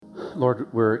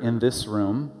Lord, we're in this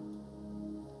room,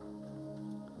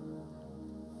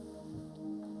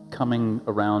 coming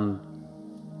around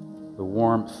the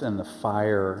warmth and the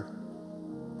fire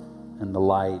and the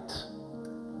light.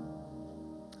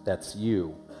 That's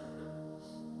you.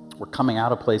 We're coming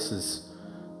out of places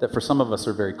that for some of us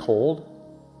are very cold,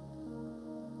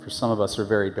 for some of us are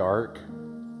very dark,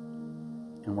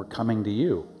 and we're coming to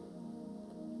you.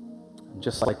 And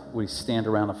just like we stand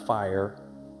around a fire,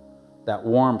 that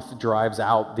warmth drives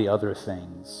out the other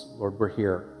things. Lord, we're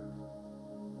here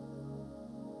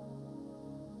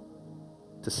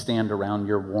to stand around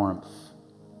your warmth,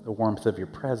 the warmth of your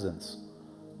presence.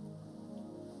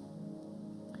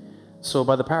 So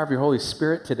by the power of your Holy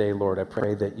Spirit today, Lord, I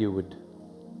pray that you would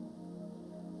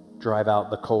drive out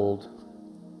the cold.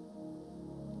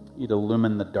 You'd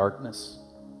illumine the darkness.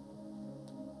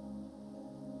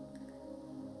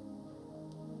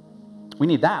 We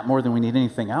need that more than we need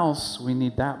anything else. We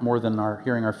need that more than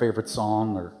hearing our favorite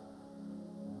song or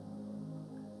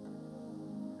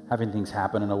having things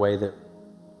happen in a way that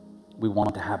we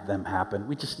want to have them happen.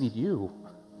 We just need you.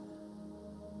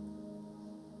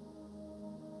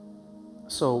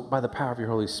 So, by the power of your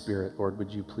Holy Spirit, Lord, would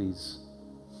you please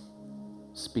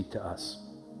speak to us?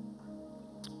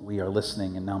 We are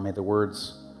listening, and now may the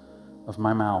words of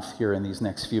my mouth here in these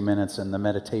next few minutes and the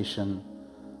meditation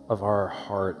of our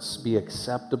hearts be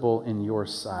acceptable in your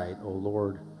sight, O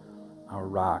Lord, our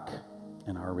rock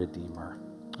and our Redeemer.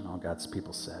 And all God's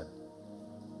people said,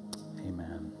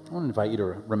 amen. I want to invite you to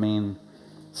remain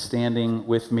standing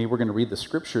with me. We're going to read the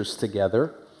scriptures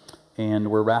together,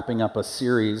 and we're wrapping up a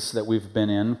series that we've been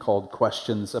in called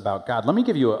Questions About God. Let me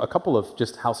give you a couple of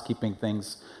just housekeeping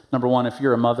things. Number one, if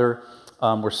you're a mother,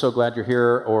 we're so glad you're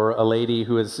here, or a lady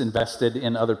who is invested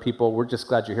in other people, we're just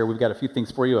glad you're here. We've got a few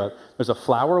things for you. There's a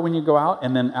flower when you go out,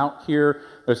 and then out here,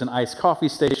 there's an iced coffee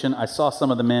station. I saw some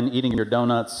of the men eating your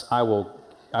donuts. I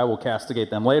will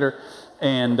castigate them later.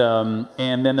 And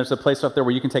then there's a place up there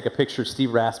where you can take a picture.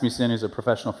 Steve Rasmussen, who's a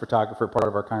professional photographer, part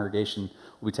of our congregation,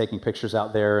 will be taking pictures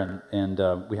out there, and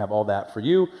we have all that for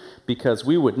you, because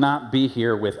we would not be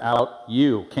here without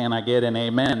you. Can I get an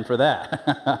amen for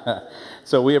that?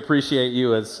 So we appreciate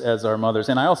you as our mothers.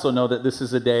 And I also know that this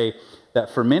is a day that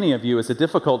for many of you is a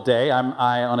difficult day.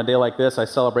 On a day like this, I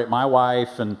celebrate my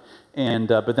wife,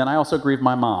 but then I also grieve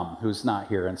my mom, who's not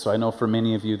here. And so I know for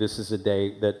many of you, this is a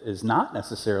day that is not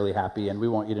necessarily happy, and we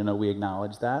want you to know we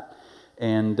acknowledge that.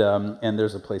 And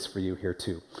there's a place for you here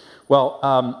too.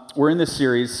 Well, we're in this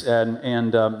series,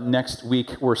 and next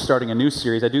week we're starting a new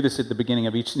series. I do this at the beginning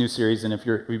of each new series, and if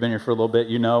you've been here for a little bit,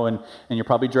 you know, and you're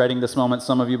probably dreading this moment,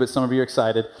 some of you, but some of you are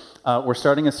excited. We're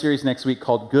starting a series next week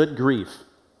called Good Grief.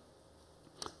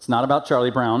 It's not about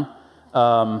Charlie Brown.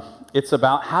 It's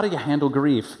about how do you handle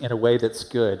grief in a way that's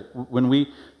good. When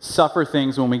we suffer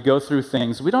things, when we go through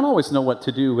things, we don't always know what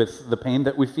to do with the pain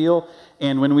that we feel.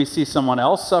 And when we see someone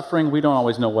else suffering, we don't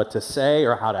always know what to say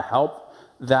or how to help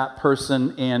that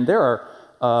person. And there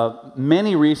are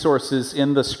many resources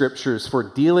in the scriptures for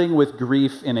dealing with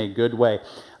grief in a good way.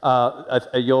 As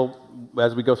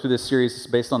we go through this series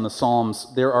based on the Psalms,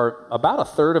 there are about a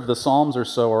third of the Psalms or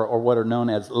so are what are known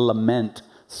as lament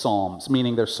psalms,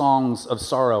 meaning they're songs of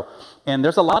sorrow. And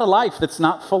there's a lot of life that's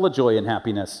not full of joy and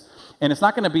happiness. And it's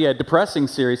not going to be a depressing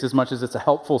series as much as it's a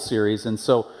helpful series. And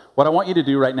so what I want you to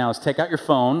do right now is take out your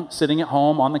phone, sitting at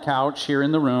home on the couch here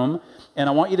in the room, and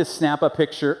I want you to snap a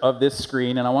picture of this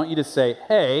screen, and I want you to say,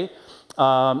 hey,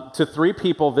 to 3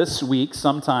 people this week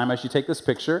sometime as you take this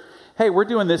picture, hey, we're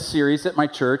doing this series at my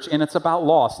church, and it's about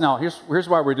loss. Now, here's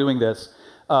why we're doing this.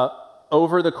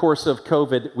 Over the course of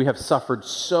COVID, we have suffered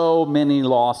so many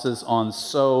losses on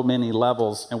so many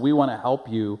levels, and we want to help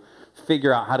you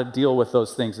figure out how to deal with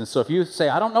those things. And so if you say,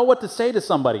 I don't know what to say to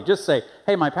somebody, just say,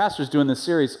 hey, my pastor's doing this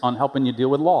series on helping you deal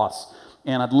with loss,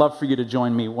 and I'd love for you to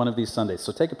join me one of these Sundays.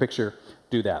 So take a picture,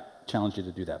 do that. Challenge you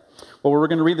to do that. Well, we're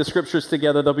going to read the scriptures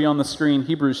together. They'll be on the screen.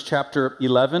 Hebrews chapter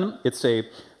 11. It's a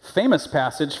famous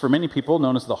passage for many people,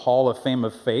 known as the Hall of Fame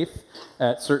of Faith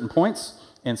at certain points.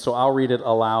 And so I'll read it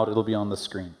aloud. It'll be on the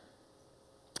screen.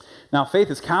 Now,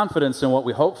 faith is confidence in what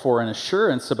we hope for and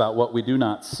assurance about what we do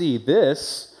not see.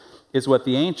 This is what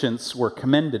the ancients were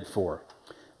commended for.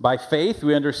 By faith,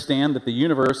 we understand that the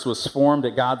universe was formed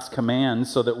at God's command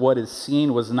so that what is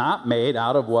seen was not made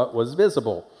out of what was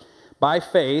visible. By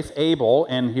faith, Abel,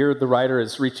 and here the writer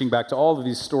is reaching back to all of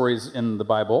these stories in the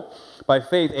Bible. By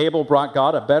faith, Abel brought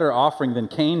God a better offering than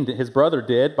Cain, his brother,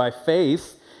 did. By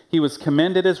faith, he was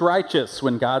commended as righteous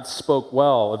when God spoke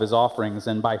well of his offerings.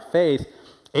 And by faith,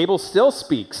 Abel still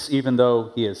speaks, even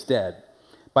though he is dead.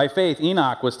 By faith,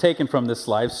 Enoch was taken from this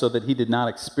life so that he did not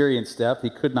experience death. He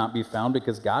could not be found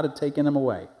because God had taken him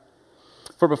away.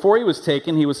 For before he was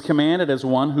taken, he was commanded as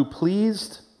one who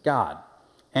pleased God.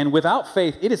 And without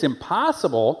faith, it is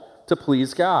impossible to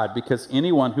please God, because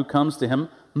anyone who comes to him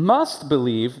must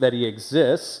believe that he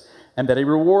exists and that he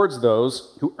rewards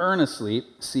those who earnestly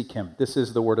seek him. This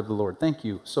is the word of the Lord. Thank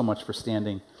you so much for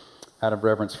standing out of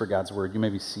reverence for God's word. You may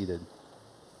be seated.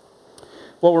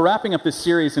 Well, we're wrapping up this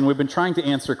series, and we've been trying to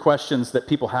answer questions that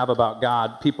people have about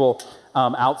God. People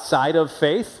outside of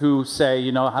faith who say,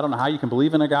 I don't know how you can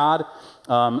believe in a God,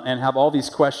 and have all these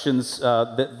questions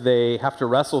that they have to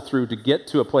wrestle through to get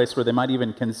to a place where they might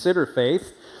even consider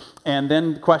faith. And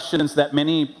then questions that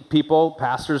many people,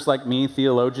 pastors like me,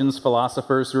 theologians,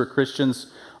 philosophers who are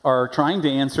Christians, are trying to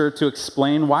answer to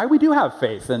explain why we do have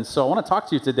faith. And so I want to talk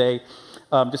to you today,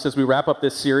 just as we wrap up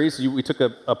this series. We took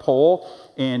a poll,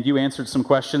 and you answered some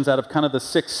questions out of kind of the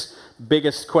 6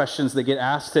 biggest questions that get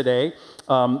asked today.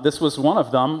 This was one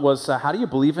of them, was how do you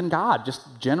believe in God? Just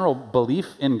general belief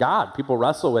in God. People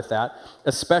wrestle with that,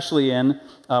 especially in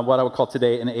what I would call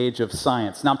today an age of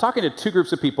science. Now, I'm talking to 2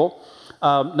 groups of people.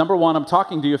 Number one, I'm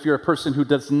talking to you if you're a person who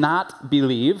does not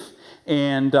believe,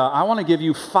 and I want to give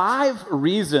you 5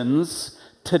 reasons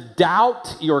to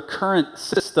doubt your current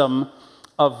system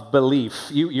of belief.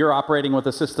 You're operating with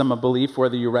a system of belief,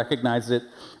 whether you recognize it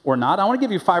or not. I want to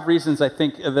give you 5 reasons I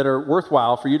think that are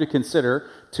worthwhile for you to consider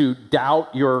to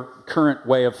doubt your current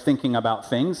way of thinking about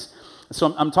things.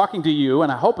 So I'm talking to you,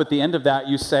 and I hope at the end of that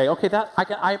you say, okay, that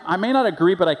I may not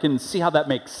agree, but I can see how that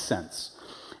makes sense.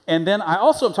 And then I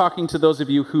also am talking to those of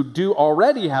you who do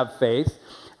already have faith.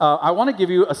 I want to give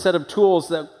you a set of tools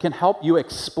that can help you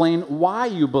explain why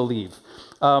you believe.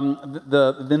 Then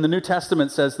the New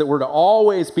Testament says that we're to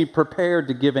always be prepared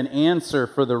to give an answer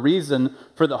for the reason,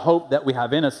 for the hope that we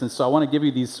have in us. And so I want to give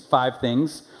you these 5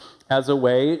 things as a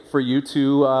way for you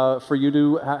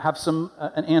to have some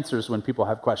answers when people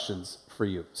have questions for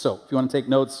you. So if you want to take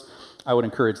notes, I would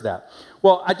encourage that.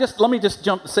 Well, let me just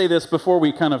say this before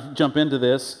we kind of jump into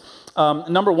this.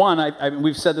 Number one,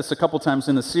 we've said this a couple times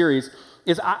in the series,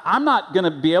 is I'm not going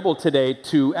to be able today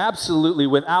to absolutely,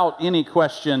 without any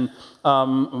question,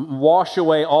 wash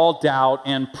away all doubt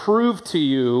and prove to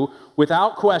you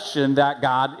without question that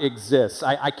God exists.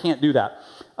 I can't do that.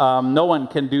 No one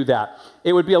can do that.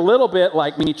 It would be a little bit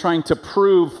like me trying to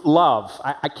prove love.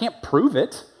 I can't prove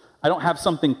it. I don't have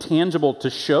something tangible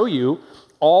to show you.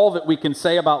 All that we can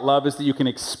say about love is that you can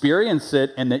experience it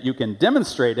and that you can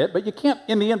demonstrate it, but you can't,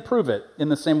 in the end, prove it. In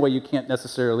the same way you can't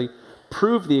necessarily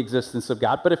prove the existence of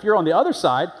God. But if you're on the other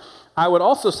side, I would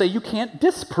also say you can't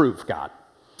disprove God.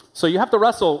 So you have to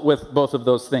wrestle with both of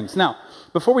those things. Now,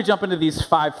 before we jump into these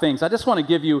 5 things, I just want to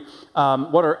give you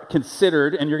what are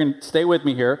considered, and you're going to stay with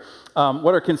me here,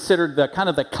 what are considered the kind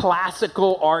of the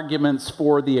classical arguments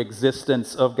for the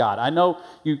existence of God. I know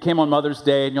you came on Mother's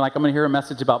Day and you're like, I'm going to hear a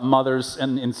message about mothers,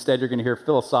 and instead you're going to hear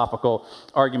philosophical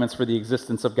arguments for the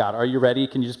existence of God. Are you ready?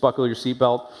 Can you just buckle your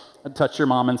seatbelt and touch your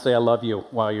mom and say, I love you,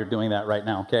 while you're doing that right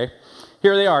now, okay?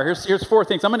 Here they are. Here's 4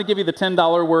 things. I'm going to give you the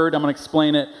 $10 word. I'm going to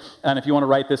explain it. And if you want to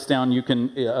write this down, you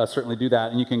can certainly do that.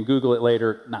 And you can Google it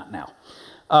later. Not now.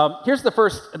 Here's the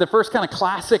first kind of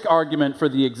classic argument for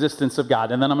the existence of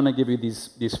God. And then I'm going to give you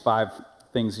these 5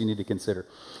 things you need to consider.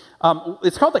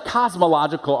 It's called the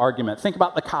cosmological argument. Think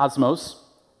about the cosmos.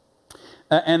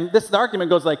 And the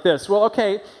argument goes like this. Well,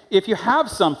 okay, if you have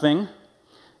something,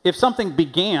 if something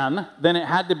began, then it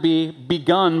had to be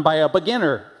begun by a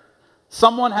beginner.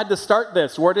 Someone had to start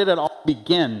this. Where did it all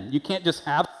begin? You can't just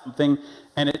have something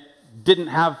and it didn't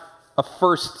have a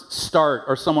first start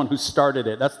or someone who started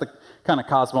it. That's the kind of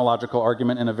cosmological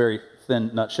argument in a very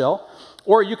thin nutshell.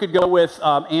 Or you could go with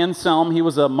Anselm. He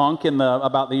was a monk in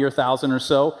about the year 1000 or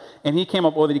so, and he came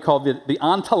up with what he called the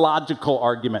ontological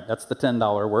argument. That's the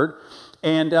 $10 word.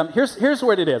 And here's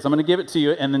what it is. I'm going to give it to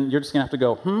you, and then you're just going to have to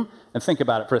go, and think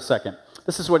about it for a second.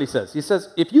 This is what he says. He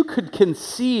says, if you could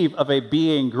conceive of a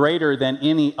being greater than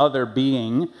any other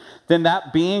being, then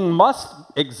that being must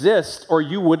exist, or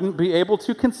you wouldn't be able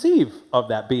to conceive of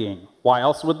that being. Why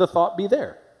else would the thought be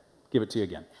there? Give it to you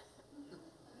again.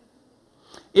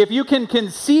 If you can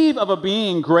conceive of a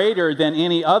being greater than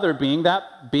any other being,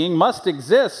 that being must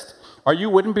exist, or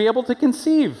you wouldn't be able to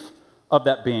conceive of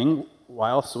that being. Why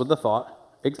else would the thought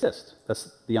exist?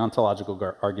 That's the ontological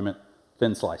argument,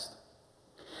 thin sliced.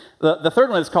 The third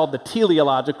one is called the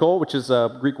teleological, which is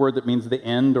a Greek word that means the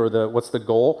end or what's the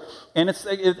goal. And it's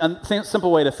a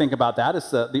simple way to think about that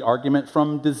is the argument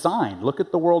from design. Look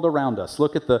at the world around us.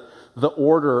 Look at the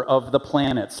order of the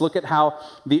planets. Look at how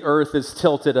the Earth is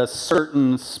tilted a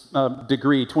certain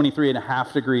degree,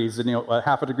 23.5 degrees. And,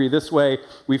 half a degree this way,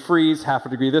 we freeze. Half a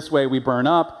degree this way, we burn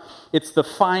up. It's the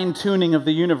fine-tuning of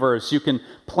the universe. You can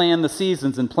plan the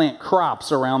seasons and plant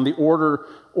crops around the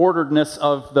orderedness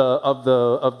of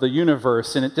the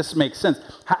universe, and it just makes sense.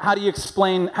 How do you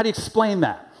explain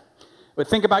that? But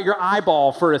think about your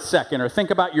eyeball for a second, or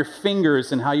think about your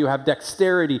fingers and how you have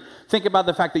dexterity. Think about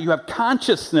the fact that you have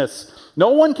consciousness. No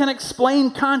one can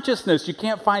explain consciousness. You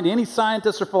can't find any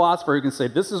scientist or philosopher who can say,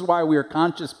 this is why we are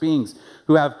conscious beings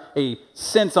who have a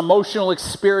emotional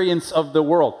experience of the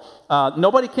world.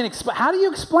 Nobody can explain. How do you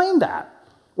explain that?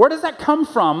 Where does that come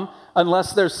from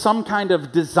unless there's some kind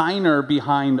of designer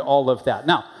behind all of that?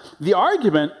 Now, the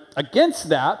argument against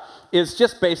that is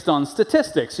just based on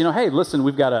statistics. Hey, listen,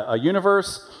 we've got a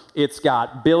universe. It's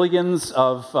got billions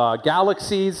of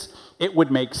galaxies. It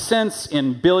would make sense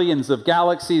in billions of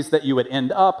galaxies that you would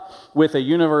end up with a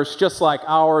universe just like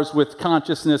ours with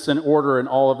consciousness and order and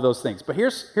all of those things. But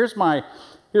here's my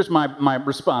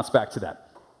response back to that.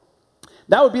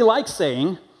 That would be like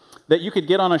saying that you could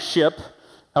get on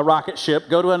a rocket ship,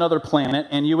 go to another planet,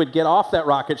 and you would get off that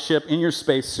rocket ship in your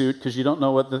spacesuit because you don't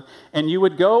know and you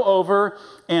would go over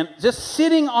and just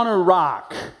sitting on a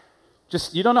rock,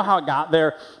 you don't know how it got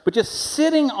there, but just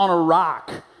sitting on a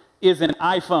rock is an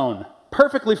iPhone,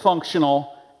 perfectly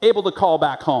functional, able to call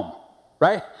back home,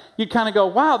 right? You'd kind of go,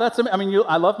 wow,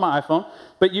 I love my iPhone,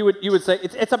 but you would say,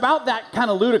 it's about that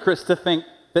kind of ludicrous to think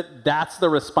that's the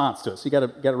response to it. So you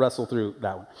got to wrestle through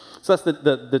that one. So that's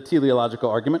the teleological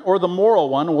argument, or the moral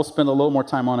one. And we'll spend a little more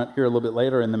time on it here a little bit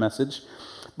later in the message.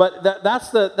 But that's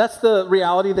the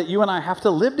reality that you and I have to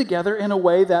live together in a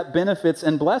way that benefits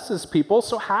and blesses people.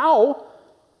 So how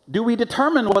do we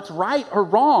determine what's right or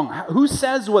wrong? Who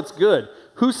says what's good?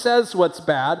 Who says what's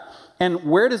bad? And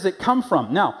where does it come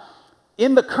from? Now,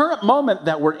 in the current moment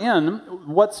that we're in,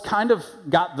 what's kind of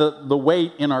got the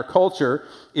weight in our culture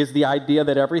is the idea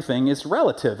that everything is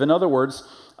relative. In other words,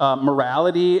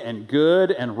 morality and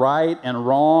good and right and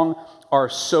wrong are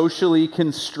socially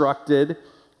constructed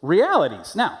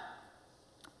realities. Now,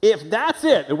 if that's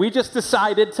it, we just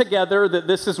decided together that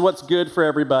this is what's good for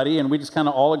everybody, and we just kind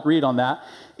of all agreed on that.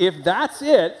 If that's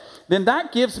it, then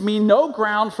that gives me no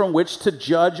ground from which to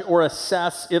judge or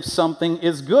assess if something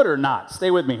is good or not.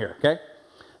 Stay with me here, okay?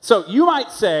 So you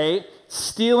might say,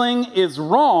 stealing is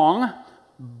wrong,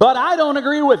 but I don't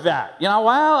agree with that.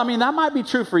 That might be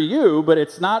true for you, but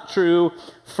it's not true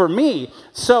for me.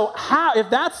 So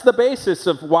if that's the basis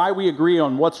of why we agree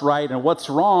on what's right and what's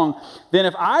wrong, then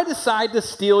if I decide to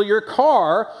steal your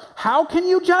car, how can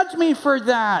you judge me for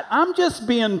that? I'm just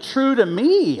being true to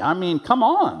me. Come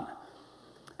on.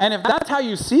 And if that's how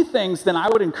you see things, then I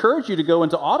would encourage you to go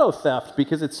into auto theft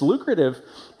because it's lucrative.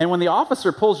 And when the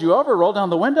officer pulls you over, roll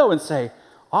down the window and say,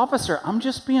 officer, I'm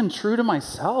just being true to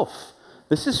myself.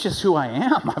 This is just who I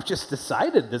am. I've just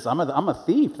decided this. I'm a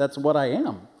thief. That's what I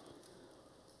am.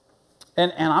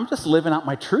 And I'm just living out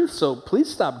my truth, so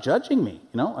please stop judging me.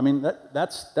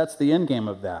 That's the end game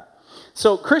of that.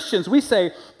 So Christians, we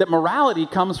say that morality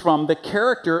comes from the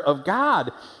character of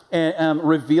God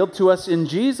revealed to us in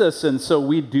Jesus. And so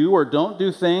we do or don't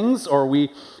do things,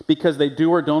 because they do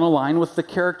or don't align with the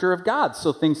character of God.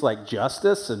 So things like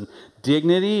justice and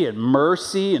dignity and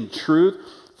mercy and truth,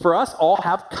 for us, all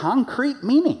have concrete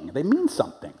meaning. They mean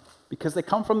something because they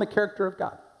come from the character of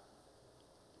God.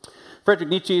 Friedrich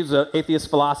Nietzsche is an atheist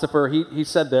philosopher. He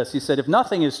said this. He said, if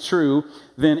nothing is true,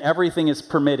 then everything is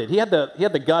permitted. He had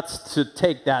the guts to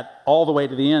take that all the way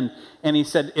to the end. And he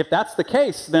said, if that's the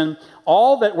case, then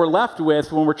all that we're left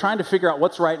with when we're trying to figure out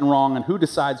what's right and wrong and who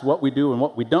decides what we do and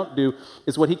what we don't do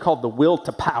is what he called the will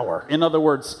to power. In other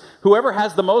words, whoever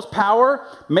has the most power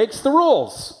makes the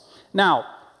rules. Now,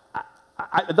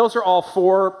 those are all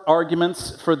four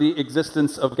arguments for the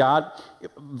existence of God.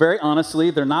 Very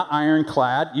honestly, they're not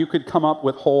ironclad. You could come up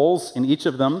with holes in each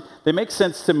of them. They make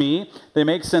sense to me. They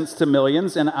make sense to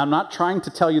millions. And I'm not trying to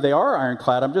tell you they are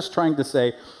ironclad. I'm just trying to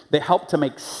say they help to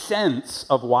make sense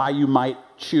of why you might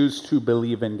choose to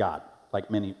believe in God,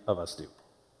 like many of us do.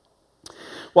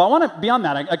 Well, I want to, beyond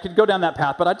that, I could go down that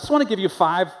path, but I just want to give you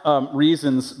 5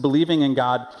 reasons believing in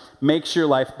God makes your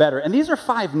life better. And these are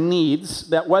 5 needs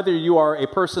that whether you are a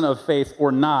person of faith or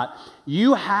not,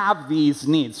 you have these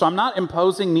needs. So I'm not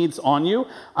imposing needs on you.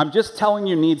 I'm just telling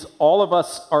you needs all of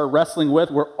us are wrestling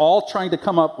with. We're all trying to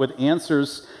come up with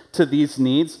answers to these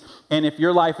needs. And if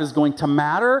your life is going to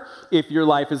matter, if your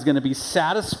life is going to be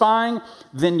satisfying,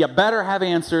 then you better have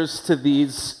answers to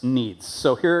these needs.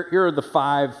 So here are the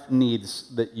 5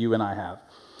 needs that you and I have.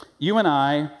 You and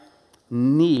I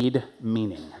need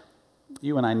meaning.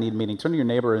 You and I need meaning. Turn to your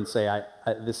neighbor and say,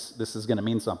 this is going to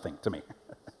mean something to me.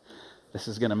 This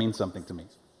is going to mean something to me.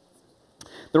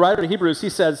 The writer of Hebrews, he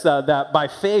says that by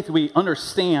faith we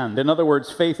understand. In other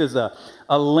words, faith is a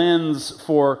lens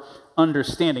for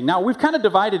understanding. Now, we've kind of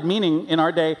divided meaning in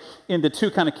our day into two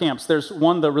kind of camps. There's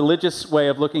one, the religious way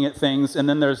of looking at things, and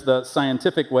then there's the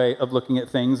scientific way of looking at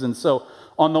things. And so,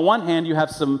 on the one hand, you have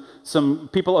some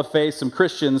people of faith, some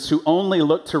Christians, who only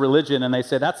look to religion, and they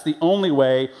say that's the only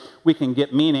way we can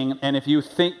get meaning. And if you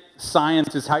think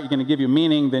science is how you're going to give you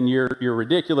meaning, then you're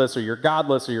ridiculous, or you're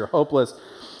godless, or you're hopeless.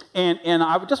 And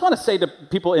I just want to say to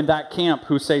people in that camp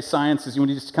who say science is, you want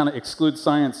to just kind of exclude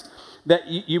science, that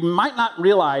you might not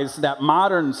realize that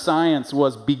modern science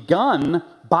was begun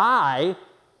by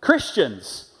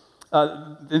Christians.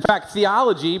 In fact,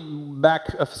 theology, back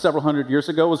several hundred years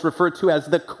ago, was referred to as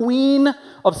the queen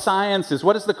of sciences.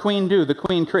 What does the queen do? The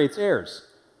queen creates heirs.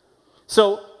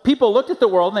 So people looked at the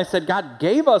world and they said, God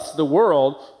gave us the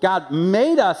world. God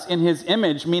made us in his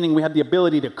image, meaning we have the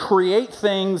ability to create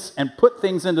things and put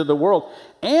things into the world.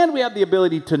 And we have the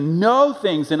ability to know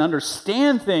things and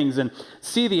understand things and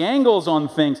see the angles on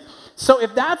things. So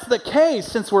if that's the case,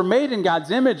 since we're made in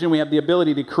God's image and we have the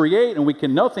ability to create and we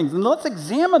can know things, then let's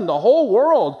examine the whole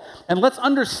world and let's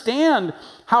understand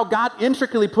how God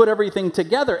intricately put everything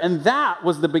together. And that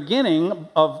was the beginning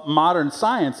of modern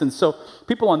science. And so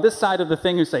people on this side of the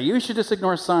thing who say, you should just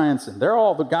ignore science, and they're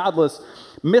all the godless,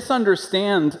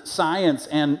 misunderstand science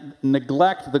and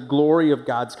neglect the glory of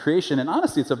God's creation. And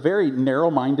honestly, it's a very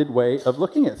narrow-minded way of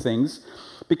looking at things,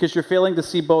 because you're failing to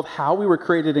see both how we were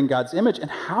created in God's image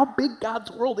and how big God's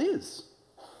world is.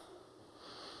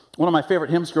 One of my favorite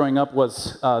hymns growing up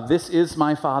was, This is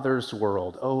my Father's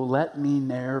world. Oh, let me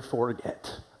ne'er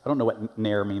forget. I don't know what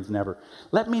ne'er means, never.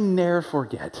 Let me ne'er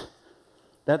forget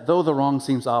that though the wrong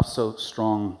seems oft so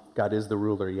strong, God is the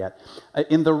ruler yet.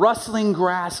 In the rustling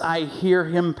grass I hear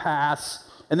him pass.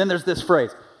 And then there's this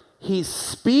phrase, he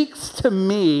speaks to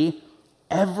me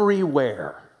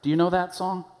everywhere. Do you know that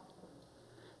song?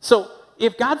 So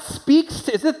if God speaks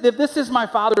to, if this is my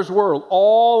Father's world,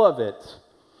 all of it,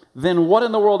 then what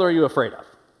in the world are you afraid of?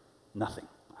 Nothing,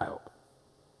 I hope.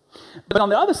 But on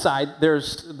the other side,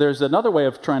 there's another way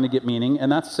of trying to get meaning,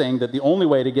 and that's saying that the only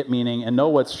way to get meaning and know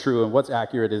what's true and what's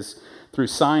accurate is through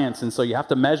science. And so you have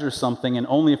to measure something, and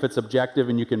only if it's objective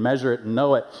and you can measure it and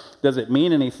know it, does it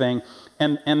mean anything.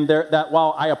 And that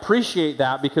while I appreciate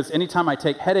that, because anytime I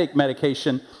take headache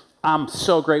medication, I'm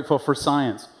so grateful for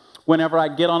science. Whenever I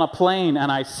get on a plane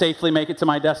and I safely make it to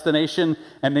my destination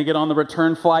and then get on the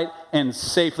return flight and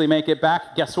safely make it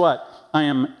back, guess what? I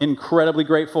am incredibly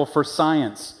grateful for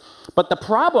science. But the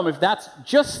problem, if that's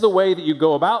just the way that you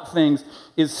go about things,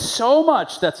 is so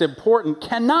much that's important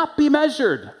cannot be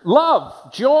measured.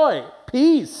 Love, joy,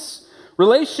 peace,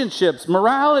 relationships,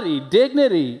 morality,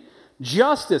 dignity,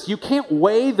 justice. You can't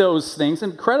weigh those things,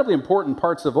 incredibly important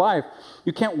parts of life.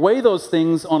 You can't weigh those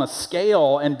things on a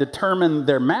scale and determine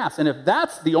their mass. And if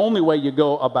that's the only way you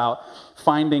go about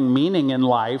finding meaning in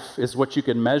life is what you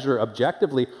can measure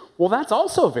objectively, well, that's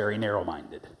also very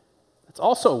narrow-minded. That's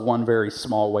also one very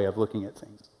small way of looking at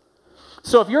things.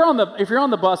 So if you're on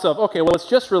the bus of, okay, well, it's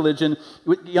just religion,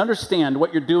 you understand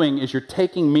what you're doing is you're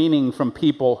taking meaning from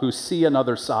people who see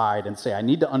another side and say, I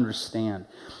need to understand.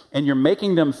 And you're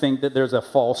making them think that there's a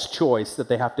false choice, that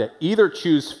they have to either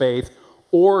choose faith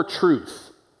or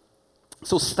truth.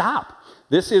 So stop.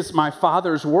 This is my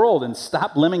Father's world, and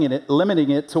stop limiting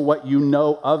it to what you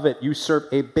know of it. You serve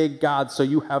a big God, so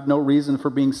you have no reason for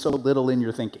being so little in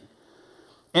your thinking.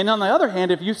 And on the other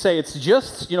hand, if you say it's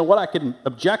just, what I can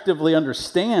objectively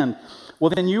understand, well,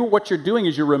 then what you're doing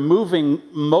is you're removing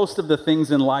most of the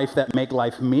things in life that make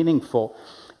life meaningful.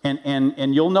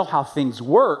 And you'll know how things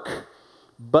work,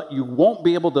 but you won't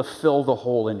be able to fill the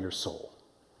hole in your soul.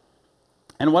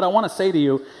 And what I want to say to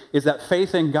you is that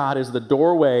faith in God is the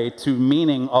doorway to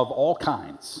meaning of all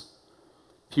kinds.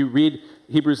 If you read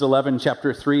Hebrews 11,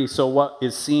 chapter 3, so what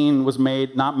is seen was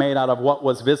not made out of what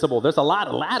was visible. There's a lot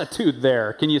of latitude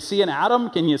there. Can you see an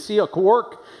atom? Can you see a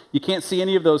quark? You can't see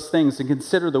any of those things. And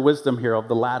consider the wisdom here of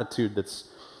the latitude that's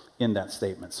in that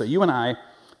statement. So you and I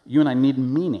need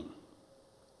meaning.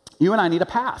 You and I need a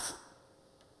path.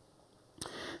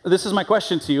 This is my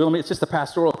question to you. It's just a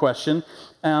pastoral question.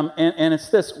 And it's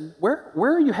this. Where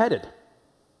are you headed?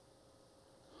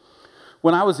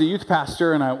 When I was a youth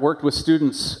pastor and I worked with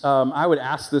students, I would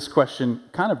ask this question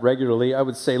kind of regularly. I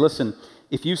would say, listen,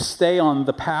 if you stay on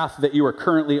the path that you are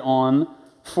currently on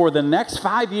for the next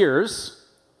 5 years,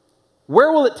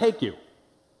 where will it take you?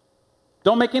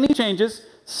 Don't make any changes.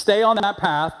 Stay on that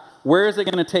path. Where is it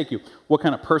going to take you? What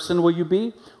kind of person will you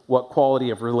be? What quality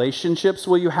of relationships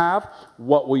will you have?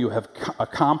 What will you have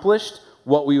accomplished?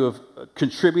 What will you have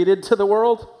contributed to the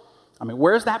world? I mean,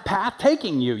 where's that path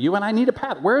taking you? You and I need a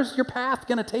path. Where's your path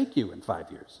going to take you in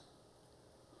 5 years?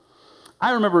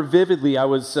 I remember vividly, I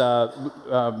was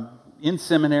in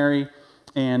seminary,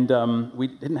 and we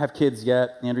didn't have kids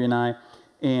yet, Andrea and I,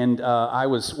 and I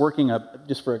was working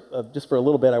just for a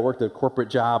little bit. I worked a corporate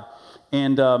job,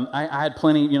 and I had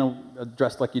plenty,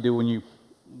 dressed like you do when you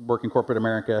work in corporate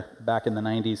America back in the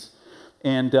 90s.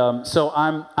 And so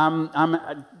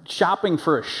I'm shopping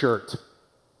for a shirt.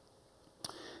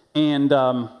 And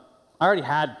I already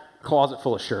had a closet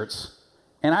full of shirts.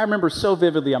 And I remember so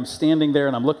vividly, I'm standing there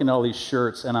and I'm looking at all these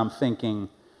shirts and I'm thinking,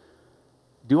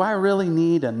 do I really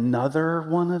need another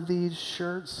one of these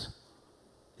shirts?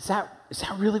 Is that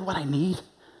really what I need?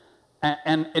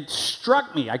 And it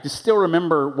struck me, I can still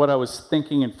remember what I was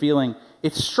thinking and feeling.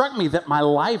 It struck me that my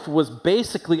life was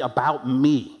basically about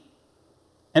me.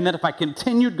 And that if I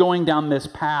continued going down this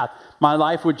path, my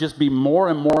life would just be more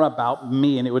and more about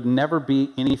me, and it would never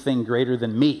be anything greater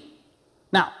than me.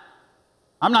 Now,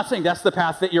 I'm not saying that's the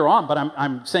path that you're on, but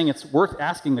I'm saying it's worth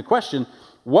asking the question,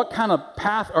 what kind of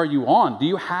path are you on? Do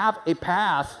you have a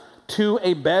path to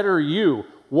a better you?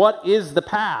 What is the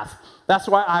path? That's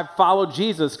why I followed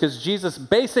Jesus, because Jesus'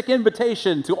 basic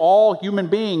invitation to all human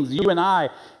beings, you and I,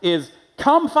 is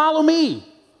come follow me.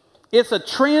 It's a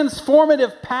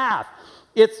transformative path.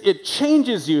 It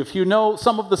changes you. If you know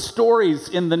some of the stories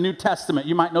in the New Testament,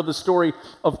 you might know the story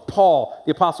of Paul.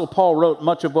 The Apostle Paul wrote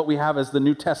much of what we have as the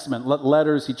New Testament.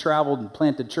 Letters, he traveled and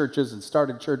planted churches and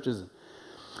started churches.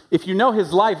 If you know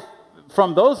his life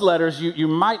from those letters, you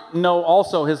might know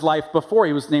also his life before.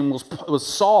 His name was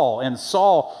Saul, and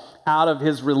Saul, out of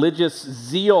his religious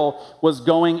zeal, was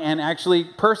going and actually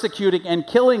persecuting and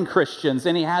killing Christians.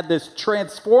 And he had this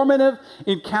transformative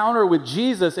encounter with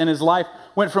Jesus, and his life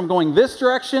went from going this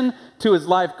direction to his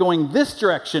life going this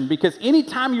direction, because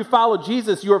anytime you follow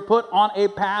Jesus, you are put on a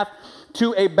path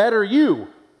to a better you.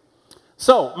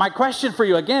 So my question for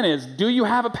you again is, do you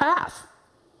have a path?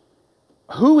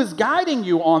 Who is guiding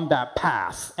you on that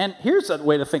path? And here's a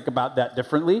way to think about that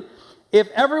differently. If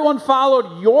everyone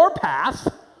followed your path,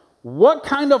 what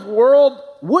kind of world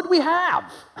would we have?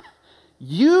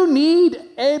 You need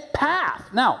a path.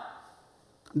 Now,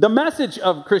 the message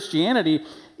of Christianity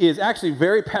is actually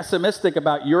very pessimistic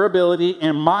about your ability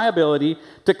and my ability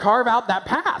to carve out that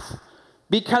path.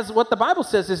 Because what the Bible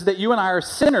says is that you and I are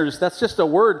sinners. That's just a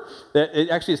word that it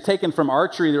actually is taken from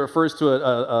archery that refers to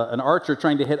an archer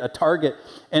trying to hit a target.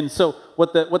 And so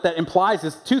what that implies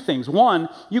is two things. One,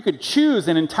 you could choose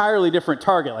an entirely different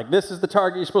target. Like, this is the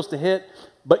target you're supposed to hit,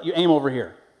 but you aim over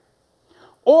here.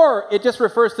 Or it just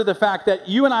refers to the fact that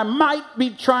you and I might be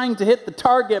trying to hit the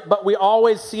target, but we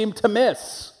always seem to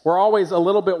miss. We're always a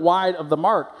little bit wide of the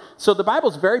mark. So the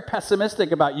Bible's very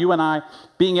pessimistic about you and I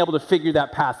being able to figure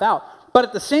that path out. But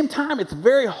at the same time, it's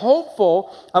very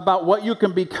hopeful about what you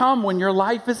can become when your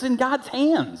life is in God's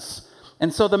hands.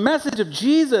 And so the message of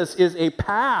Jesus is a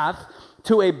path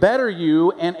to a better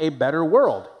you and a better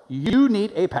world. You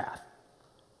need a path.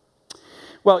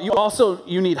 Well,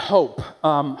 you need hope.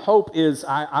 Hope is,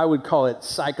 I would call it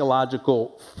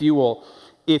psychological fuel.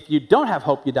 If you don't have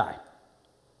hope, you die.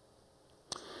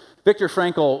 Viktor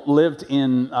Frankl lived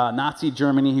in Nazi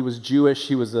Germany. He was Jewish.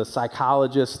 He was a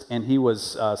psychologist, and he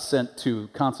was sent to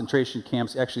concentration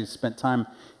camps. He actually spent time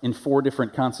in 4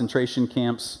 different concentration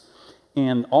camps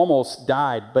and almost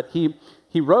died. But he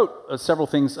wrote several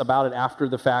things about it after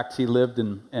the fact. He lived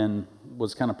and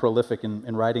was kind of prolific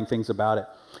in writing things about it.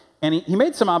 And he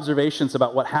made some observations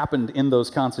about what happened in those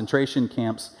concentration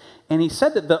camps. And he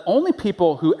said that the only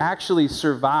people who actually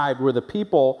survived were the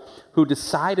people who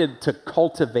decided to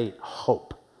cultivate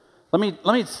hope. Let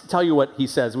me tell you what he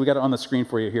says. We got it on the screen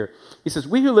for you here. He says,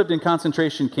 "We who lived in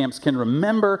concentration camps can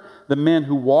remember the men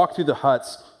who walked through the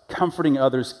huts, comforting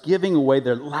others, giving away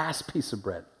their last piece of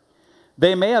bread.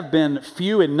 They may have been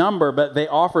few in number, but they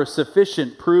offer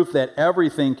sufficient proof that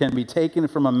everything can be taken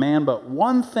from a man but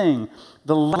one thing,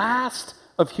 the last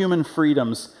of human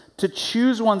freedoms, to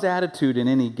choose one's attitude in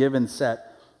any given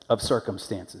set of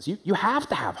circumstances." You have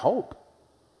to have hope.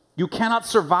 You cannot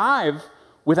survive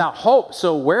without hope.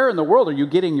 So where in the world are you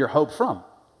getting your hope from?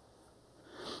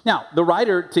 Now, the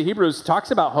writer to Hebrews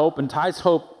talks about hope and ties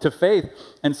hope to faith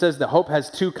and says that hope has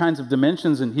 2 kinds of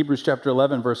dimensions in Hebrews chapter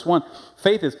 11, verse 1.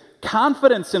 Faith is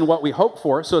confidence in what we hope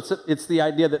for. So it's the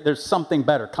idea that there's something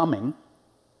better coming.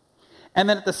 And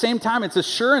then at the same time, it's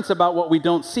assurance about what we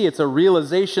don't see. It's a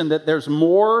realization that there's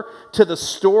more to the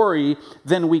story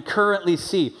than we currently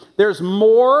see. There's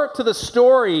more to the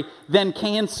story than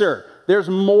cancer. There's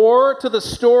more to the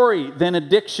story than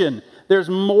addiction. There's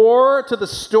more to the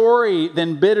story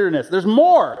than bitterness. There's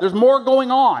more. There's more going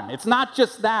on. It's not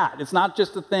just that. It's not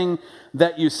just the thing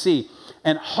that you see.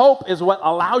 And hope is what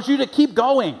allows you to keep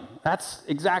going. That's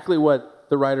exactly what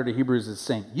the writer to Hebrews is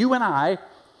saying. You and I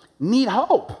need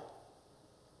hope.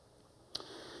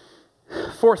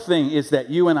 Fourth thing is that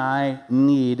you and I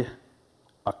need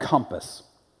a compass.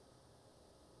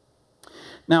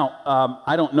 Now,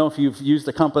 I don't know if you've used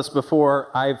a compass before.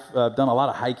 I've done a lot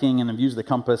of hiking and I've used the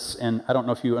compass, and I don't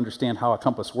know if you understand how a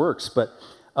compass works, but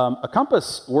a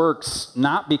compass works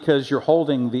not because you're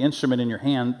holding the instrument in your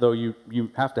hand, though you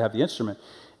have to have the instrument.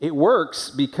 It works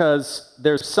because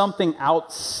there's something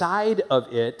outside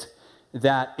of it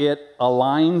that it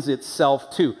aligns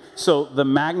itself to. So the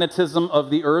magnetism of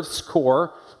the Earth's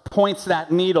core points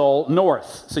that needle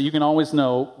north, so you can always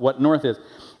know what north is.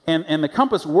 And the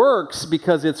compass works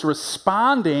because it's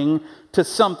responding to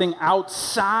something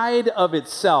outside of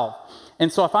itself. And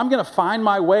so if I'm going to find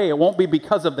my way, it won't be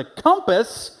because of the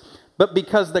compass, but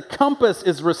because the compass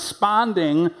is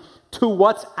responding to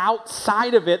what's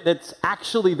outside of it that's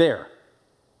actually there.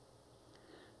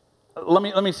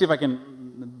 Let me see if I can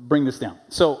bring this down.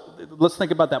 So let's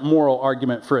think about that moral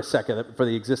argument for a second for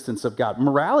the existence of God.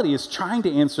 Morality is trying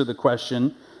to answer the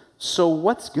question, so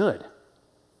what's good?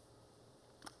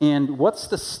 And what's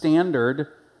the standard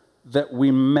that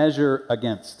we measure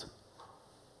against?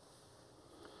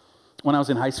 When I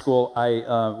was in high school, I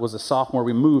was a sophomore.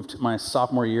 We moved my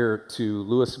sophomore year to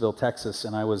Lewisville, Texas,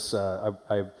 and I was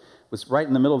right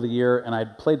in the middle of the year, and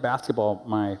I'd played basketball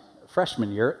my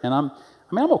freshman year, and I'm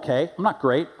okay. I'm not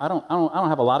great. I don't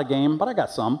have a lot of game, but I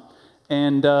got some.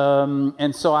 And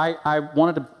so I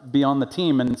wanted to be on the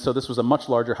team, and so this was a much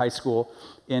larger high school.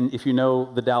 And if you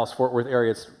know the Dallas-Fort Worth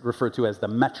area, it's referred to as the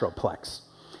Metroplex.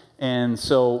 And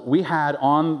so we had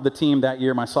on the team that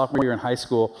year, my sophomore year in high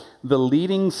school, the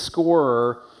leading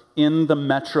scorer in the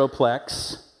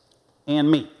Metroplex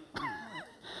and me.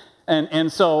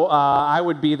 and so I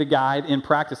would be the guy in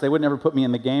practice. They would never put me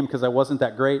in the game because I wasn't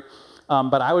that great.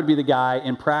 But I would be the guy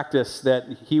in practice that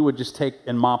he would just take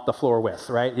and mop the floor with,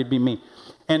 right? It'd be me.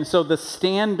 And so the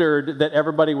standard that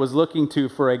everybody was looking to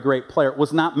for a great player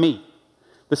was not me.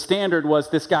 The standard was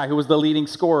this guy who was the leading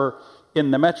scorer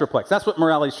in the Metroplex. That's what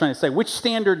morality is trying to say. Which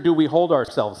standard do we hold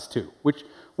ourselves to?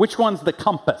 Which one's the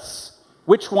compass?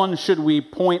 Which one should we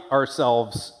point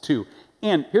ourselves to?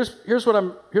 And here's what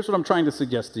I'm trying to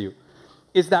suggest to you.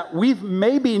 Is that we've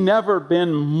maybe never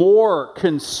been more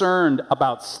concerned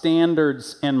about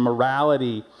standards and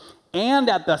morality, and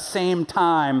at the same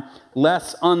time,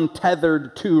 less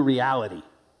untethered to reality.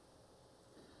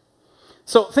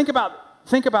 So think about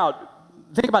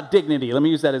dignity. Let me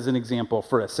use that as an example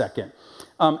for a second.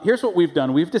 Here's what we've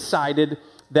done. We've decided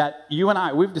that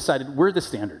we're the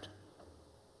standard.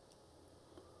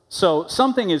 So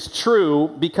something is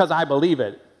true because I believe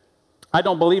it. I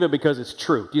don't believe it because it's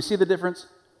true. Do you see the difference?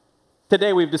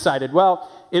 Today we've decided, well,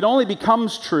 it only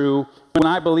becomes true when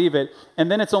I believe it,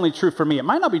 and then it's only true for me. It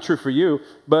might not be true for you,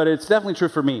 but it's definitely true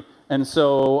for me. And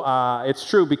so it's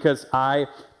true because I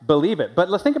believe it. But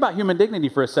let's think about human dignity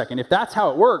for a second. If that's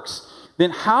how it works, then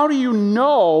how do you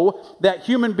know that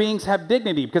human beings have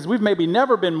dignity? Because we've maybe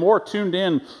never been more tuned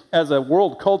in as a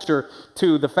world culture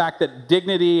to the fact that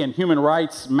dignity and human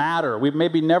rights matter. We've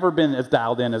maybe never been as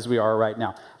dialed in as we are right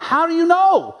now. How do you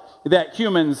know that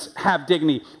humans have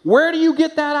dignity? Where do you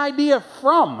get that idea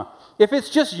from? If it's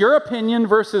just your opinion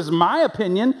versus my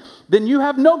opinion, then you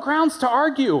have no grounds to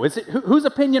argue. Whose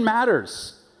opinion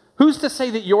matters? Who's to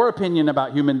say that your opinion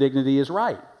about human dignity is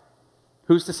right?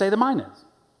 Who's to say that mine is?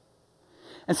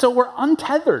 And so we're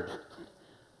untethered.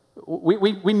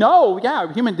 We know,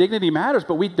 yeah, human dignity matters,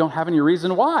 but we don't have any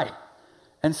reason why.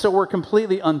 And so we're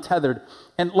completely untethered.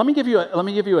 And let me give you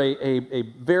a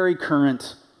very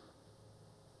current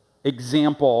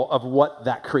example of what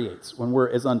that creates when we're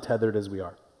as untethered as we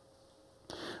are.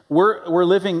 We're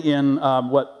living in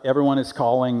what everyone is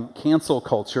calling cancel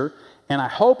culture, and I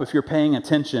hope if you're paying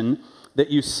attention that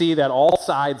you see that all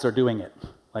sides are doing it.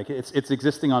 Like it's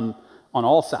existing on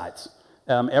all sides.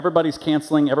 Everybody's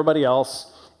canceling everybody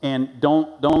else, and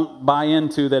don't buy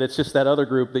into that it's just that other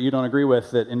group that you don't agree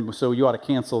with, and so you ought to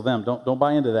cancel them. Don't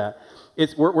buy into that.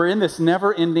 We're in this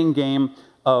never-ending game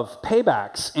of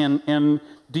paybacks, and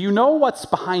do you know what's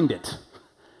behind it?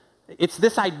 It's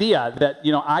this idea that,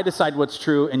 I decide what's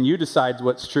true and you decide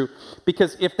what's true.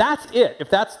 Because if that's it, if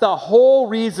that's the whole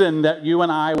reason that you and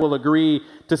I will agree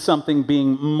to something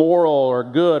being moral or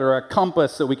good or a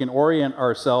compass that we can orient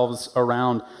ourselves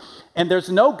around, and there's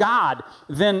no God,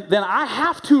 then I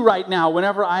have to right now,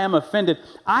 whenever I am offended,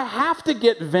 I have to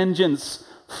get vengeance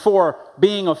for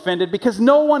being offended because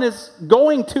no one is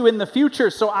going to in the future,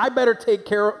 so I better take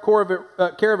care of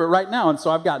it right now. And so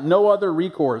I've got no other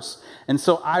recourse. And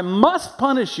so I must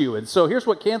punish you. And so here's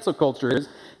what cancel culture is.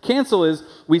 Cancel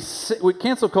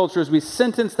culture is we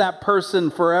sentence that person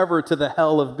forever to the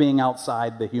hell of being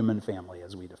outside the human family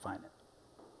as we define it.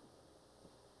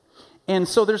 And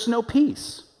so there's no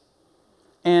peace.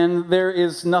 And there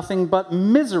is nothing but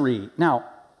misery. Now,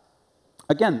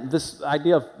 again, this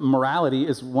idea of morality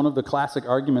is one of the classic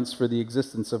arguments for the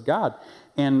existence of God.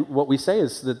 And what we say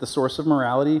is that the source of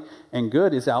morality and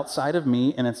good is outside of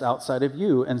me and it's outside of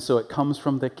you. And so it comes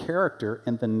from the character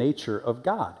and the nature of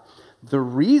God. The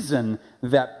reason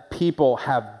that people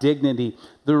have dignity,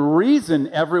 the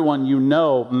reason everyone you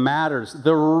know matters,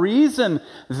 the reason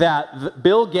that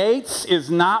Bill Gates is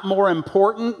not more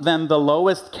important than the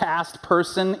lowest caste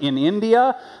person in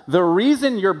India, the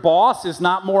reason your boss is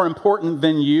not more important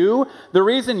than you, the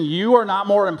reason you are not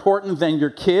more important than your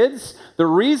kids, the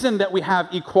reason that we have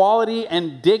equality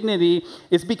and dignity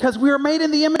is because we are made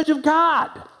in the image of God.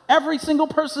 Every single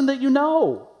person that you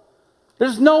know.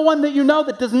 There's no one that you know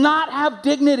that does not have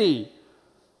dignity.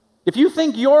 If you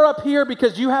think you're up here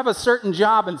because you have a certain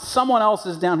job and someone else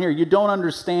is down here, you don't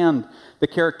understand the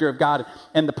character of God.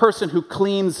 And the person who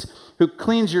cleans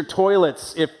your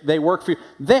toilets, if they work for you,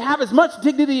 they have as much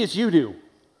dignity as you do.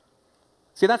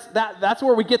 See, that's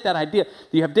where we get that idea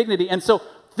that you have dignity. And so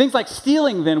things like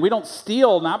stealing, then, we don't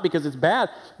steal not because it's bad.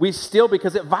 We steal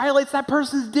because it violates that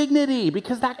person's dignity,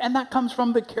 because that comes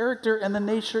from the character and the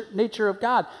nature of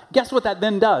God. Guess what that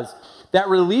then does? That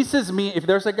releases me, if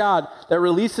there's a God, that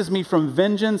releases me from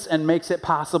vengeance and makes it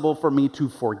possible for me to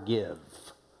forgive.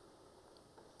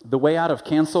 The way out of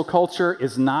cancel culture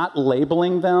is not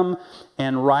labeling them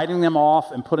and writing them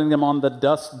off and putting them on the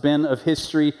dustbin of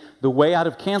history. The way out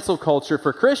of cancel culture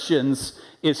for Christians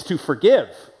is to forgive.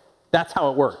 That's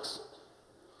how it works.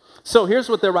 So here's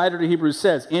what the writer to Hebrews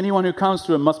says. Anyone who comes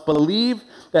to him must believe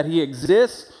that he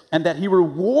exists and that he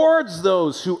rewards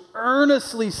those who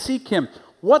earnestly seek him.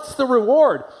 What's the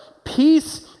reward?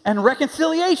 Peace and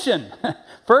reconciliation.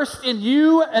 First in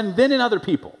you and then in other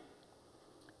people.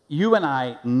 You and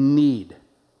I need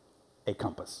a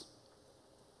compass.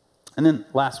 And then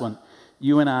last one,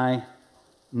 you and I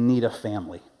need a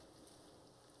family.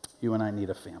 You and I need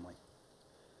a family.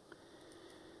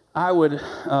 I would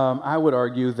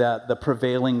argue that the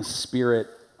prevailing spirit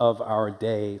of our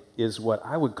day is what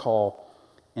I would call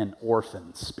an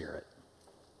orphan spirit.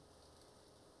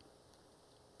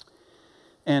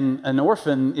 And an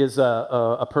orphan is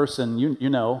a person, you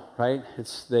know, right?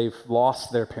 They've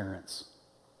lost their parents.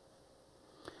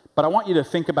 But I want you to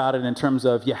think about it in terms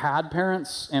of you had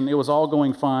parents and it was all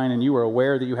going fine and you were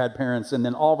aware that you had parents, and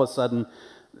then all of a sudden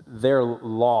they're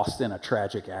lost in a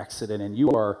tragic accident and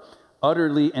you are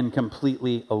utterly and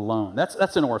completely alone.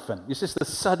 That's an orphan. It's just the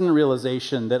sudden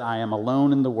realization that I am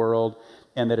alone in the world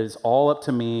and that it's all up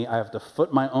to me. I have to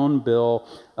foot my own bill.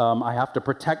 I have to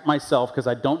protect myself because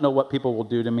I don't know what people will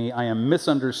do to me. I am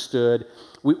misunderstood.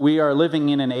 We are living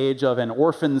in an age of an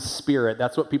orphan spirit.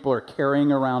 That's what people are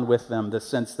carrying around with them, the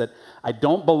sense that I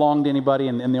don't belong to anybody,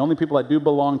 and the only people I do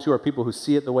belong to are people who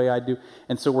see it the way I do.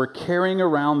 And so we're carrying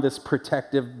around this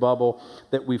protective bubble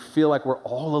that we feel like we're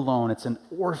all alone. It's an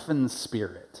orphan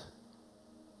spirit.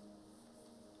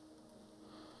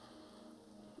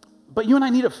 But you and I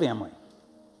need a family.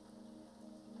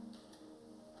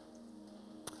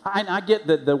 I get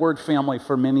that the word family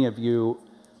for many of you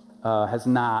has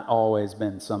not always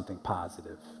been something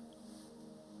positive.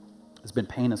 There's been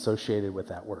pain associated with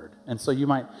that word. And so you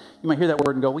might hear that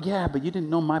word and go, well, yeah, but you didn't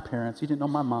know my parents. You didn't know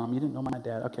my mom. You didn't know my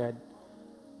dad. Okay.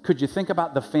 Could you think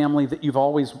about the family that you've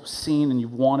always seen and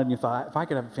you've wanted and you thought, if I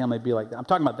could have a family, it'd be like that. I'm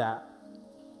talking about that.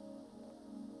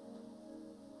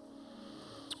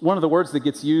 One of the words that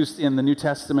gets used in the New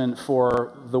Testament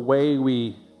for the way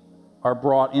we are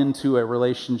brought into a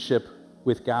relationship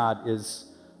with God is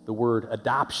the word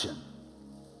adoption.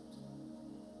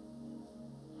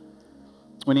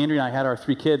 When Andrea and I had our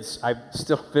 3 kids, I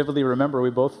still vividly remember we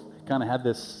both kind of had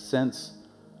this sense.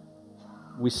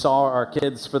 We saw our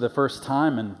kids for the first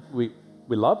time and we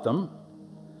loved them.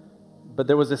 But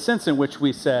there was a sense in which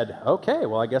we said, okay,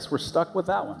 well, I guess we're stuck with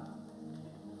that one.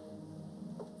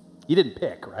 You didn't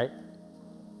pick, right?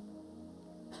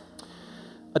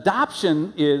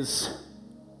 Adoption it's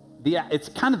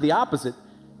kind of the opposite,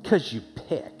 because you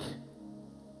pick.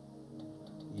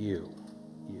 You.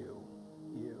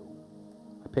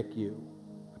 I pick you.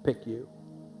 I pick you.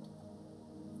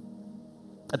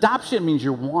 Adoption means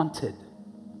you're wanted.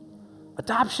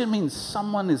 Adoption means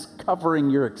someone is covering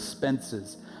your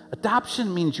expenses.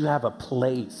 Adoption means you have a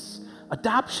place.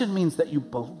 Adoption means that you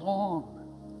belong.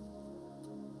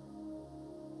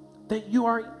 that you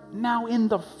are now in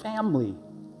the family.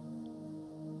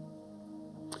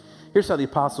 Here's how the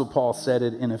Apostle Paul said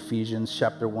it in Ephesians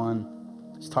chapter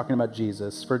 1. He's talking about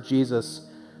Jesus. For Jesus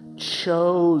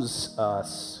chose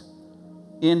us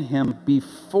in him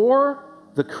before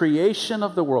the creation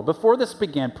of the world. Before this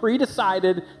began,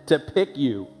 pre-decided to pick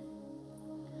you.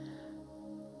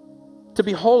 To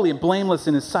be holy and blameless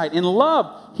in his sight. In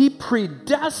love, he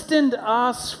predestined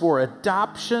us for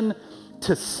adoption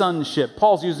to sonship.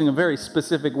 Paul's using a very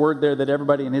specific word there that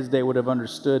everybody in his day would have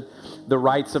understood. The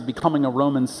rights of becoming a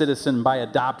Roman citizen by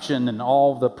adoption and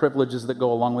all the privileges that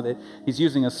go along with it. He's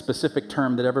using a specific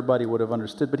term that everybody would have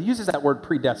understood, but he uses that word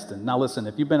predestined. Now listen,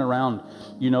 if you've been around,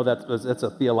 you know that's a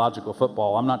theological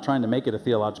football. I'm not trying to make it a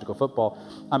theological football.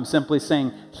 I'm simply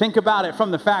saying, think about it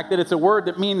from the fact that it's a word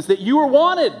that means that you were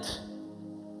wanted.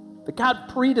 That God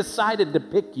pre-decided to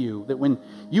pick you. That when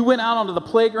you went out onto the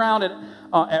playground at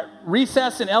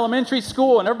recess in elementary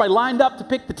school and everybody lined up to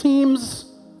pick the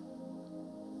teams,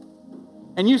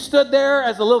 and you stood there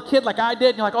as a little kid like I did,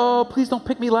 and you're like, oh, please don't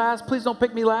pick me last, please don't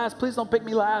pick me last, please don't pick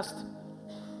me last.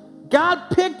 God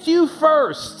picked you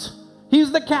first.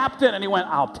 He's the captain, and he went,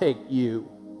 I'll take you.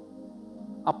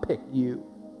 I'll pick you.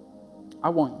 I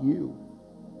want you.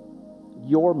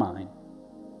 You're mine.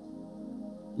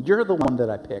 You're the one that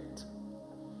I picked.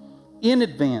 In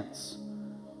advance,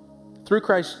 through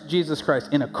Jesus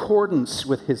Christ, in accordance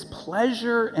with his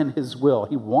pleasure and his will.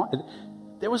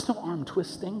 There was no arm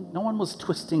twisting. No one was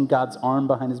twisting God's arm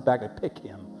behind his back. I pick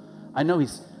him. I know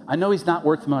he's not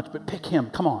worth much, but pick him.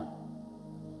 Come on.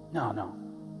 No.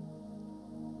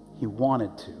 He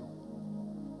wanted to.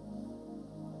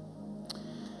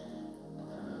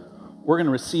 We're going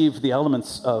to receive the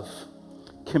elements of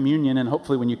communion, and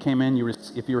hopefully when you came in,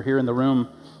 if you were here in the room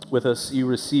with us, you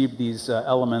received these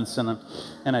elements, and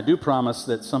I do promise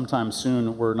that sometime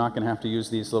soon we're not going to have to use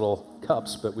these little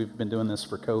cups, but we've been doing this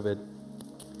for COVID.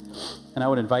 And I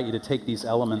would invite you to take these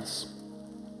elements.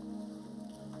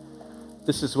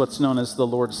 This is what's known as the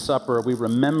Lord's Supper. We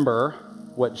remember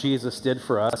what Jesus did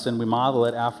for us, and we model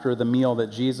it after the meal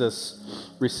that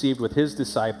Jesus received with his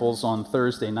disciples on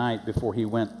Thursday night before he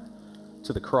went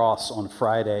to the cross on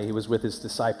Friday. He was with his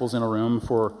disciples in a room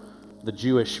for the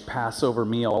Jewish Passover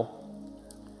meal.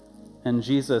 And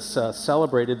Jesus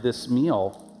celebrated this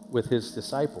meal with his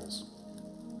disciples.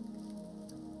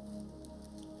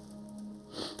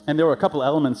 And there were a couple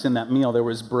elements in that meal. There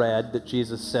was bread that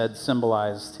Jesus said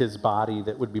symbolized his body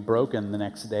that would be broken the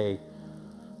next day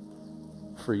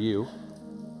for you.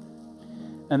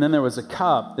 And then there was a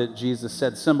cup that Jesus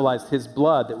said symbolized his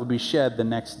blood that would be shed the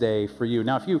next day for you.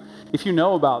 Now, if you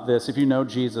know about this, if you know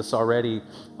Jesus already,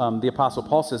 the Apostle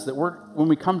Paul says that when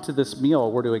we come to this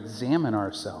meal, we're to examine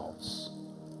ourselves.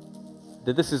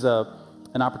 That this is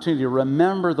an opportunity to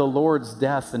remember the Lord's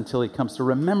death until he comes, to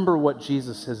remember what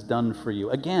Jesus has done for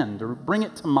you. Again, to bring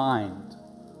it to mind,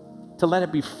 to let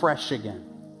it be fresh again,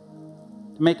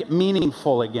 to make it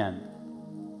meaningful again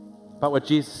about what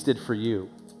Jesus did for you.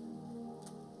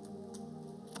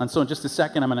 And so in just a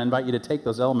second, I'm going to invite you to take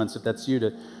those elements, if that's you,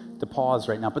 to pause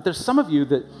right now. But there's some of you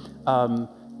that,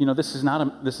 this is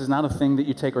not a thing that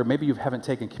you take, or maybe you haven't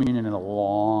taken communion in a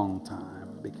long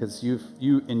time, because you,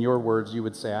 in your words, you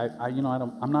would say,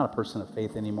 I'm not a person of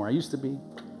faith anymore. I used to be,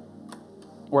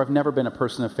 or I've never been a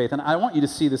person of faith. And I want you to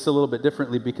see this a little bit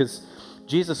differently, because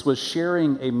Jesus was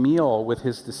sharing a meal with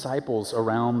his disciples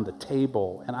around the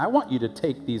table. And I want you to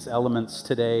take these elements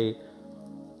today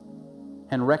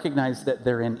and recognize that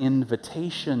they're an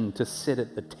invitation to sit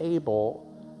at the table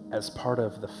as part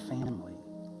of the family.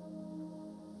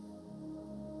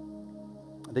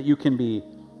 That you can be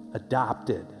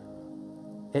adopted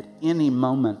at any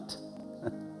moment.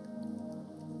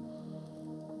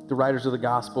 The writers of the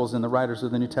Gospels and the writers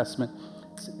of the New Testament,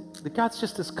 that God's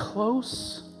just as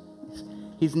close.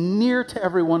 He's near to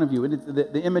every one of you. And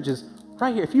the image is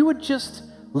right here. If you would just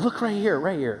look right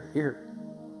here.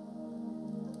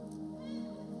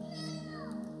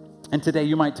 And today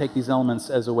you might take these elements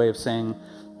as a way of saying,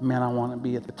 man, I want to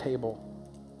be at the table.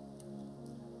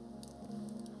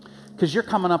 Because you're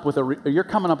coming up with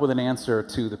an answer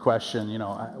to the question,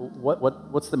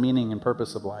 what's the meaning and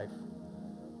purpose of life?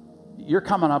 You're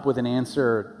coming up with an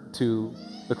answer to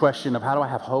the question of how do I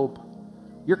have hope?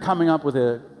 You're coming up with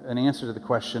an answer to the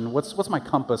question, what's my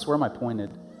compass? Where am I pointed?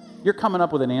 You're coming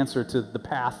up with an answer to the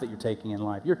path that you're taking in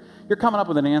life. You're coming up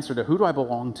with an answer to who do I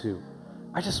belong to?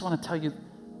 I just want to tell you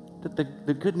that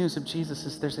the good news of Jesus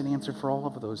is there's an answer for all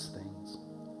of those things.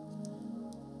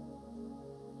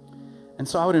 And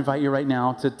so I would invite you right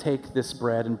now to take this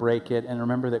bread and break it and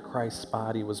remember that Christ's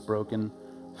body was broken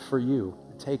for you.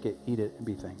 Take it, eat it, and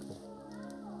be thankful.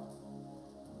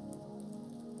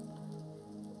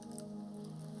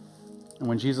 And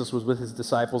when Jesus was with his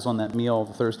disciples on that meal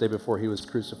the Thursday before he was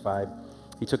crucified,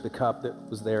 he took the cup that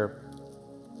was there,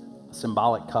 a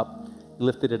symbolic cup. He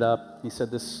lifted it up. He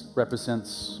said, "This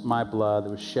represents my blood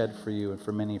that was shed for you and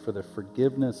for many for the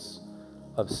forgiveness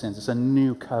of sins. It's a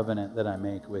new covenant that I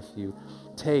make with you.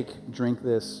 Take, drink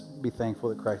this, be thankful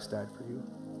that Christ died for you."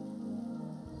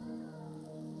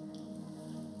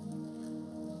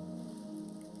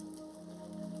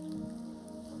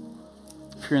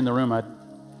 If you're in the room, I'd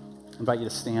invite you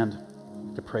to stand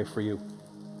to pray for you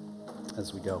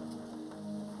as we go.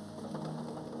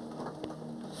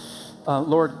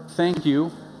 Lord, thank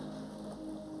you.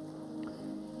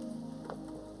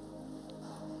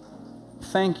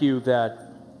 Thank you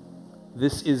that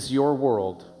this is your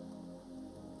world.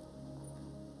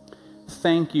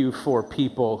 Thank you for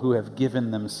people who have given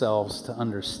themselves to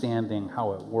understanding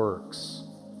how it works.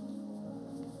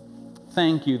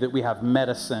 Thank you that we have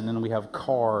medicine and we have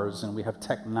cars and we have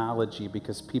technology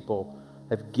because people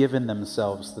have given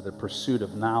themselves to the pursuit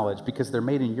of knowledge because they're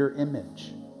made in your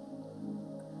image.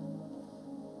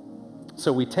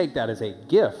 So we take that as a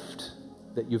gift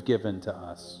that you've given to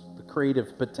us, the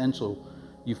creative potential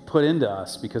you've put into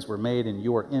us because we're made in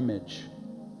your image.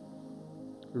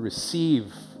 We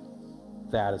receive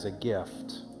that as a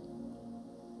gift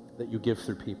that you give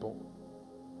through people.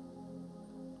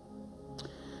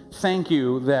 Thank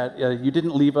you that you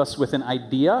didn't leave us with an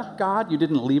idea, God. You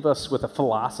didn't leave us with a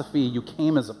philosophy. You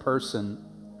came as a person.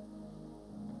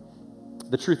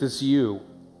 The truth is you,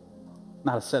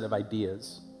 not a set of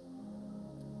ideas.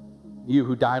 You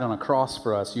who died on a cross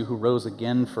for us, you who rose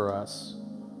again for us.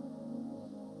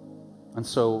 And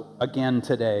so, again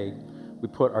today, we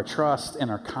put our trust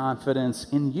and our confidence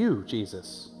in you,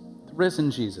 Jesus, the risen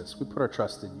Jesus. We put our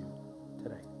trust in you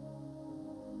today.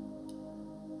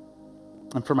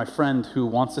 And for my friend who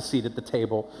wants a seat at the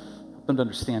table, help them to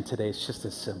understand today it's just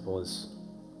as simple as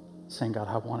saying, "God,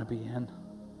 I want to be in.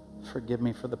 Forgive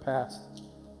me for the past.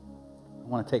 I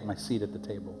want to take my seat at the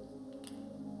table."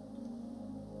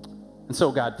 And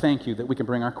so, God, thank you that we can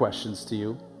bring our questions to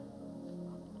you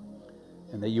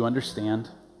and that you understand,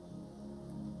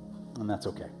 and that's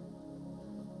okay.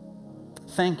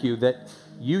 Thank you that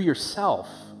you yourself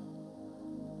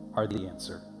are the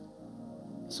answer.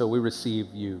 So we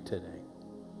receive you today.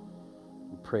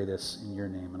 We pray this in your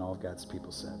name, and all of God's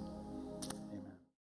people said.